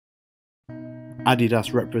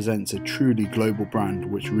Adidas represents a truly global brand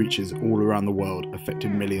which reaches all around the world,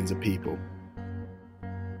 affecting millions of people.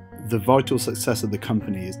 The vital success of the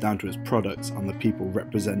company is down to its products and the people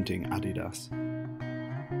representing Adidas.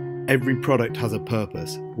 Every product has a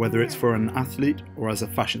purpose, whether it's for an athlete or as a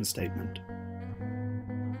fashion statement.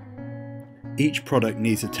 Each product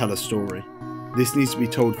needs to tell a story. This needs to be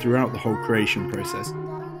told throughout the whole creation process,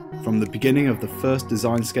 from the beginning of the first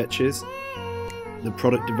design sketches, the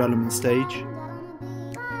product development stage,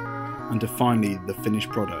 and to finally the finished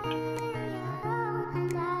product.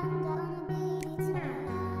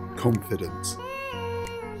 Confidence.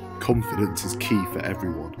 Confidence is key for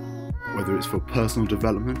everyone, whether it's for personal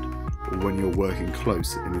development or when you're working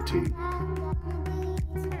close in a team.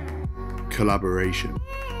 Collaboration.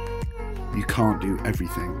 You can't do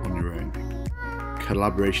everything on your own.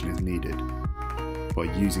 Collaboration is needed by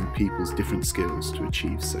using people's different skills to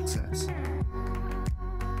achieve success.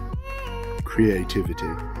 Creativity.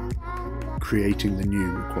 Creating the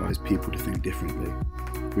new requires people to think differently,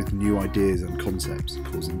 with new ideas and concepts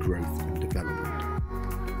causing growth and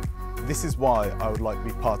development. This is why I would like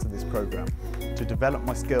to be part of this programme, to develop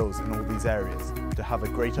my skills in all these areas, to have a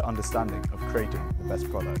greater understanding of creating the best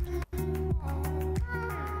product.